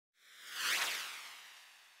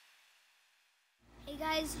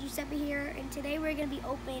guys, Giuseppe here, and today we're going to be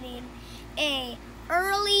opening a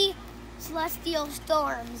early Celestial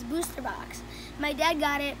Storms booster box. My dad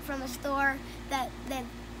got it from a store that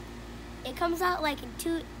it comes out like in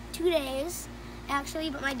two days actually,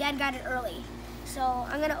 but my dad got it early. So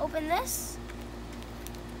I'm going to open this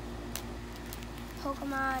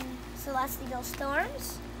Pokemon Celestial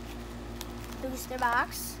Storms booster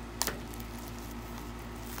box.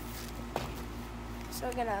 So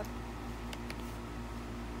we're going to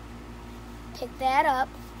pick that up,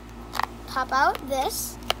 pop out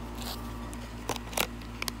this.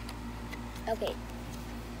 Okay.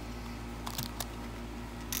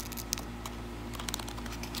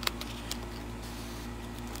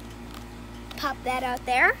 Pop that out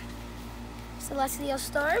there. Celestial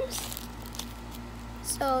Storms.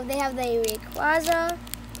 So they have the Rayquaza,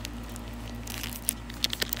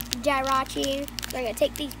 Jirachi. We're going to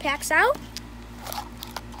take these packs out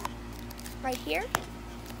right here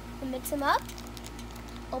and mix them up.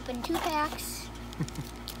 Open 2 packs.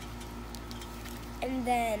 And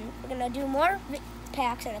then we're gonna do more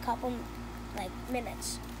packs in a couple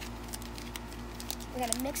minutes. We're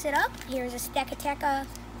gonna mix it up. Here's a Stakateka,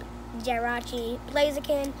 Jirachi,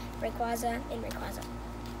 Blaziken, Rayquaza, and Rayquaza.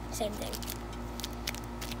 Same thing.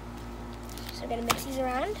 So we're gonna mix these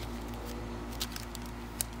around.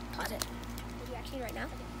 Pause it. Are you actually right now?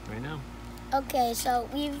 Right now. Okay, so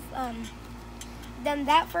we've done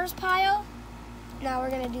that first pile. Now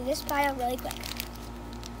we're gonna do this pile really quick.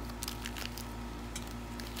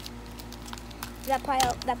 That part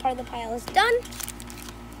of the pile is done.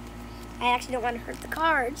 I actually don't want to hurt the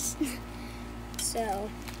cards. So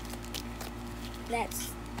that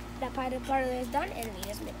part of it is done, and we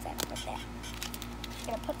just mix that up with that. I'm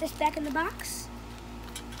gonna put this back in the box.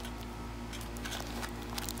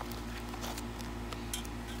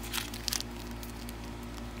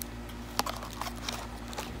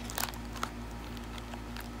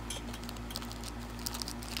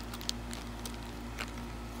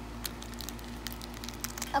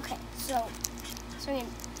 Okay, so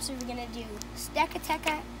we're gonna do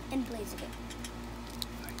Stakateka and Blaziken.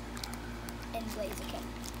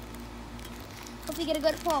 Hope we get a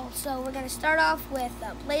good pull. So we're gonna start off with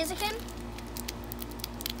Blaziken.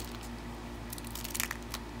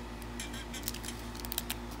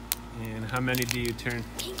 And how many do you turn?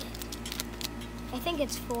 I think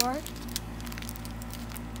it's 4.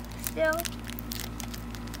 Still.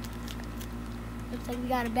 Looks like we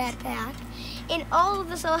got a bad pack. In all of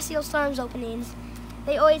the Celestial Storms openings,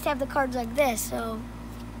 they always have the cards like this, so...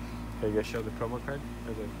 Are you going to show the promo card?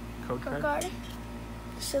 Or the code card?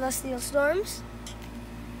 Celestial Storms.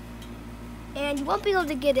 And you won't be able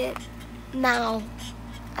to get it now,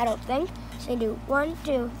 I don't think. So you do 1,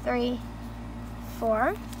 2, 3,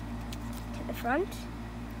 4 to the front.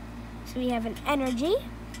 So we have an Energy,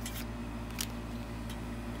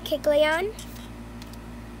 Kikleon,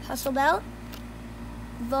 Hustle Belt,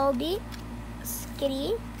 Volbeat,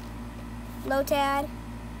 Skitty, Lotad,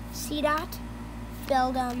 Seedot,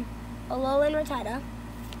 Beldum, Alolan Rattata,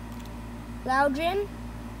 Loudrin,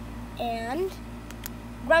 and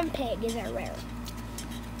Grumpig is our rare.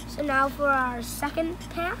 So now for our second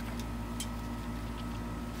pack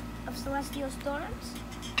of Celestial Storms.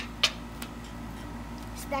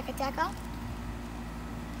 Stakateka.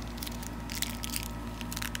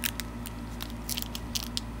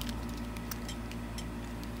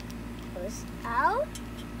 This out.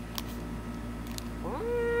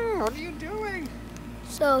 What are you doing?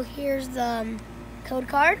 So here's the code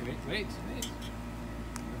card. Wait.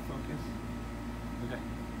 Focus. Okay.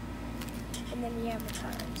 And then we have the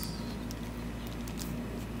cards.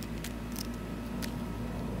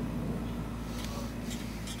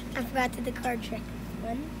 I forgot to do the card trick.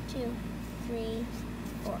 1, 2, 3,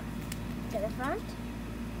 4. To the front.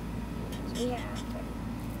 So we have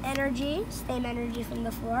Energy, same energy from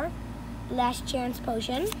before. Last Chance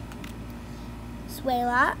Potion.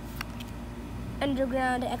 Swayla,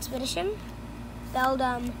 Underground Expedition,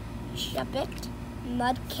 Beldum, Shuppet,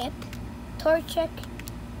 Mudkip, Torchic,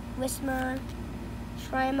 Whismur,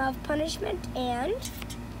 Shrine of Punishment, and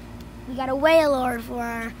we got a Wailord for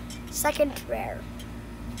our second rare.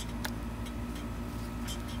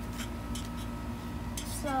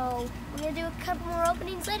 So we're gonna do a couple more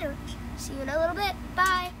openings later. See you in a little bit.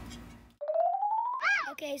 Bye.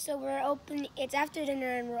 Okay, so it's after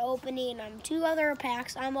dinner and we're opening 2 other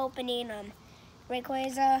packs. I'm opening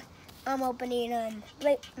Rayquaza. I'm opening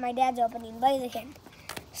my dad's opening Blaziken.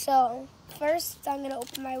 So first I'm gonna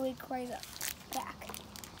open my Rayquaza pack.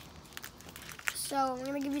 So I'm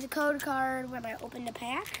gonna give you the code card when I open the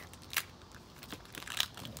pack.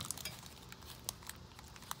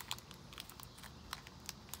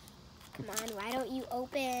 on, why don't you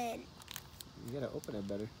open? You gotta open it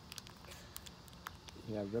better.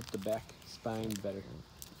 Yeah, rip the back spine better.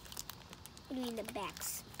 What do you mean the back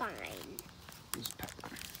spine? Just pop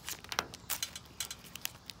one.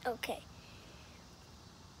 Okay.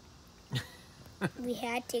 We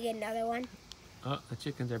had to get another one. Oh, the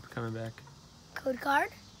chickens are coming back. Code card.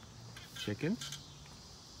 Chicken.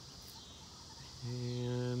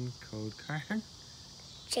 And code card.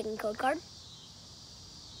 Chicken code card.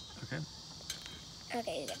 Okay.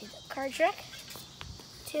 Okay, you got to do the card trick.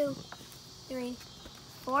 2, 3,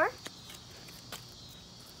 4.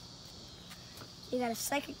 You got a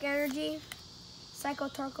Psychic Energy, Psycho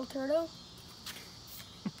Torkoal Turtle,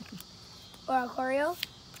 Oracorio,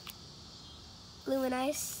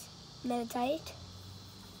 Luminice, Meditite,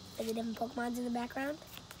 with the different Pokemons in the background,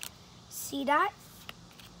 Seedot,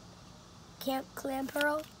 Camp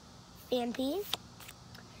Clamperl, Phanpy,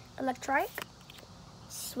 Electrike,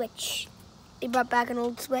 Switch. They brought back an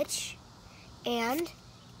old Switch, and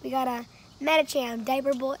we got a Medicham,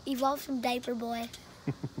 Diaper Boy, evolved from Diaper Boy.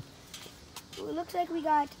 It looks like we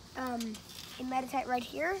got a Meditite right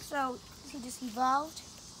here, so he just evolved.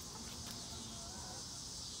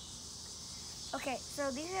 Okay,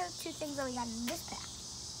 so these are the 2 things that we got in this pack.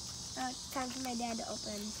 Now it's time for my dad to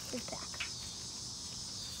open this pack.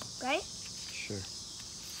 Right? Sure.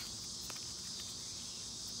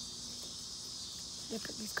 Let's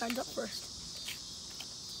put these cards up first.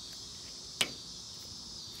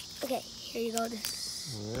 Okay, here you go. All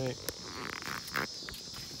right.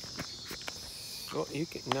 Well, you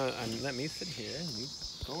can let me sit here and you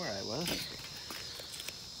go where I was.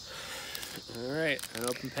 All right. I don't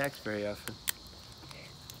open packs very often.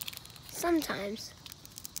 Sometimes.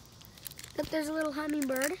 Look, there's a little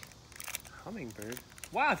hummingbird. Hummingbird?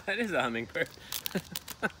 Wow, that is a hummingbird.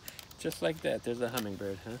 Just like that, there's a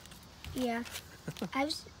hummingbird, huh? Yeah.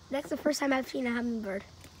 That's the first time I've seen a hummingbird.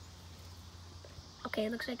 Okay,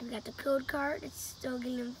 it looks like we got the code card. It's still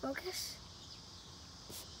getting in focus.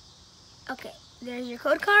 Okay, there's your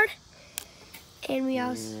code card. And we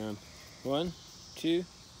also... 1, 2,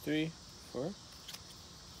 3, 4. All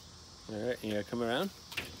right, you gotta come around.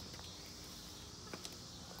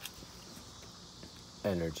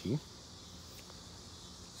 Energy.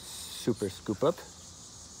 Super Scoop Up.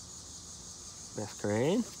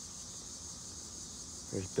 Masquerain.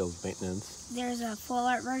 There's Bill's Maintenance. There's a full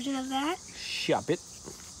art version of that. Shop It.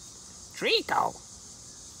 Trico.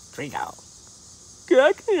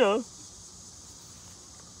 Cacnea.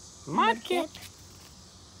 Mudkip.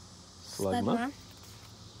 Slugma.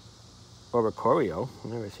 Oracorio.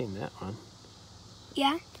 I've never seen that one.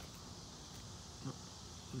 Yeah.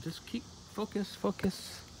 Just keep focus.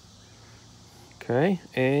 Okay,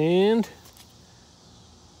 and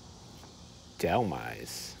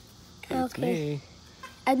Delmise. Okay. Me.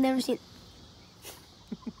 I've never seen...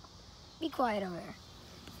 Be quiet over there.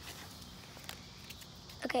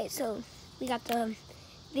 Okay, so we got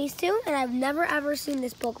these 2, and I've never ever seen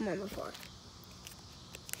this Pokemon before.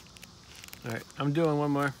 All right, I'm doing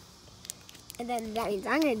one more. And then that means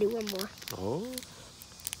I'm gonna do one more. Oh.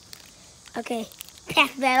 Okay,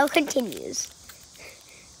 pack battle continues.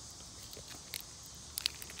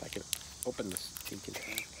 If I can open this stinking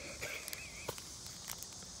pack.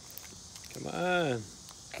 Come on.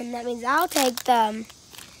 And that means I'll take the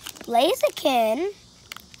Blaziken.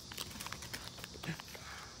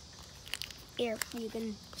 Here, you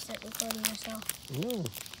can start recording yourself. No.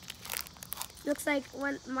 Looks like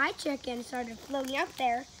when my chicken started floating up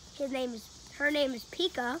there, her name is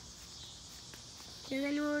Pika. Does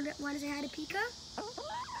anyone want to say hi to Pika?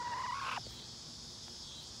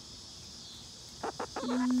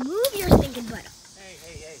 Move your stinking butt up.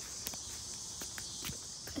 Hey.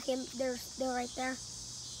 Okay, they're right there.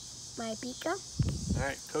 My Pika. All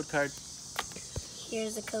right, code card.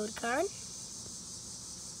 Here's the code card.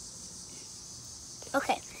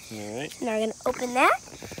 Okay. All right. Now we're gonna open that.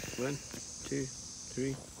 1, 2,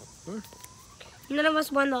 3, 4. None of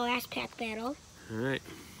us won the last pack battle. All right.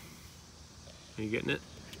 Are you getting it?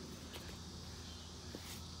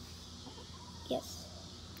 Yes.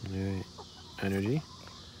 All right. Energy.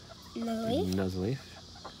 Nuzleaf.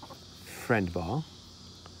 Friend Ball.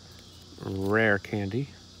 Rare Candy.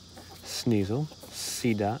 Sneasel.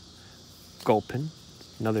 Seedot. Gulpin.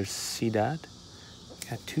 Another Seedot.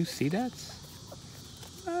 Got 2 Seedots?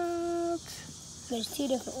 What? There's 2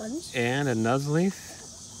 different ones. And a Nuzleaf.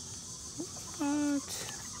 What?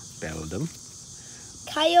 Beldum.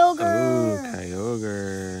 Kyogre. Ooh,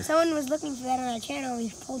 Kyogre. Someone was looking for that on our channel.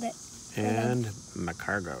 We pulled it. And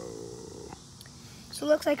Macargo. So it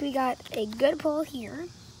looks like we got a good pull here.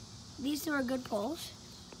 These 2 are good pulls.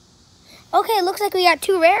 Okay, looks like we got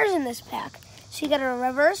 2 rares in this pack. So you got a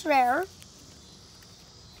reverse rare.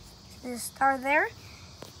 There's a star there.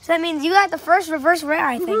 So that means you got the first reverse rare,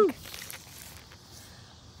 I think.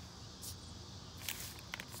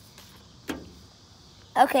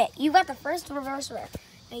 Okay, you got the first reverse rare.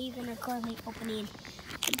 Now you're gonna currently opening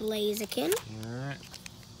the Blaziken. Alright.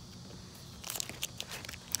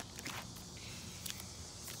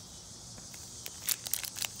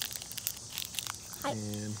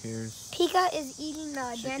 And here's Pika is eating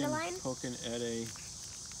a chicken dandelion. poking at a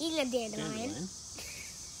Eating a dandelion. dandelion.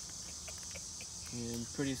 And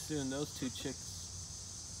pretty soon those 2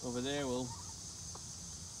 chicks over there will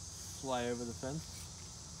fly over the fence.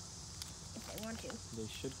 If they want to. They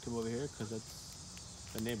should come over here because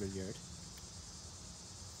that's the neighbor's yard.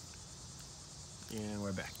 And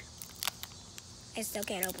we're back. I still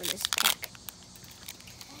can't open this pack.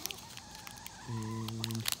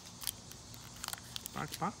 And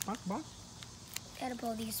box. Gotta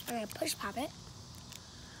pull these. I'm gonna push pop it.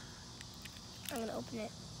 I'm gonna open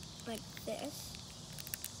it like this.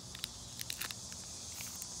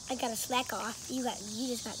 I gotta slack off. You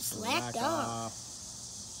just got slacked off.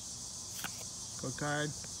 Code card.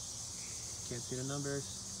 Can't see the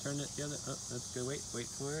numbers. Turn it the other. Oh, that's good. Wait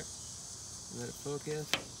for it. Let it focus.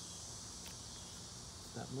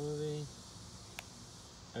 Stop moving.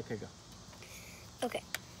 Okay, go. Okay.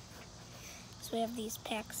 So we have these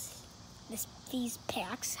packs. These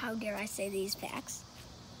packs. How dare I say these packs?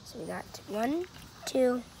 So we got 1,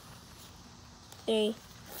 2, 3,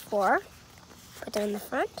 4. Put them in the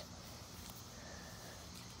front.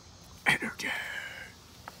 Energy.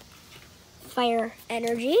 Fire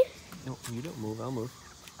energy. No, you don't move. I'll move.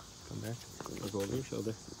 Come back. Look over your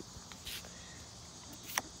shoulder.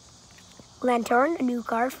 Lantern, a new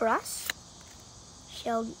card for us.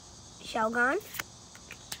 Shelgon.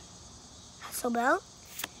 Hasselbell.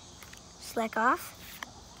 Slack off.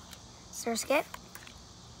 Surskit.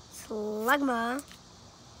 Slugma.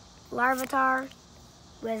 Larvitar.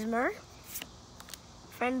 Whismur.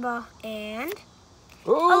 Friendball. And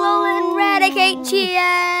Alolan Raticate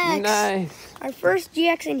GX! Nice. Our first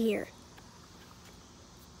GX in here.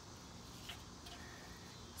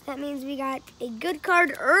 That means we got a good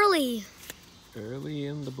card early. Early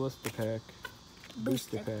in the blister pack.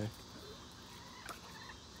 Booster pack.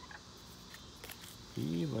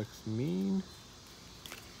 He looks mean.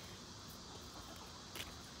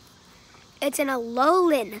 It's an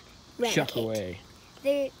Alolan Raticate. Chuck away.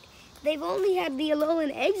 They've only had the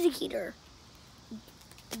Alolan Executor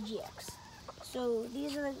GX. So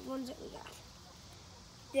these are the ones that we got.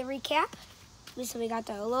 The recap. So we got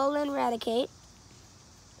the Alolan Raticate,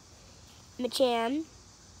 Machamp,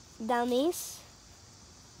 Delmise,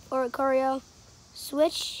 Oricorio,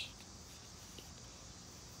 Switch,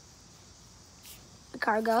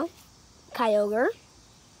 Cargo, Kyogre,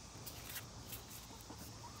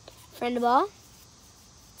 Friendball.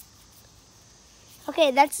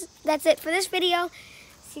 Okay, that's it for this video.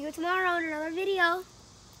 See you tomorrow in another video.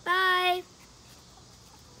 Bye.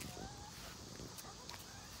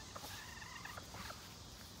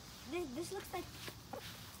 This looks like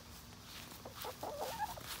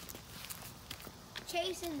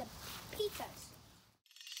chasing the pizzas.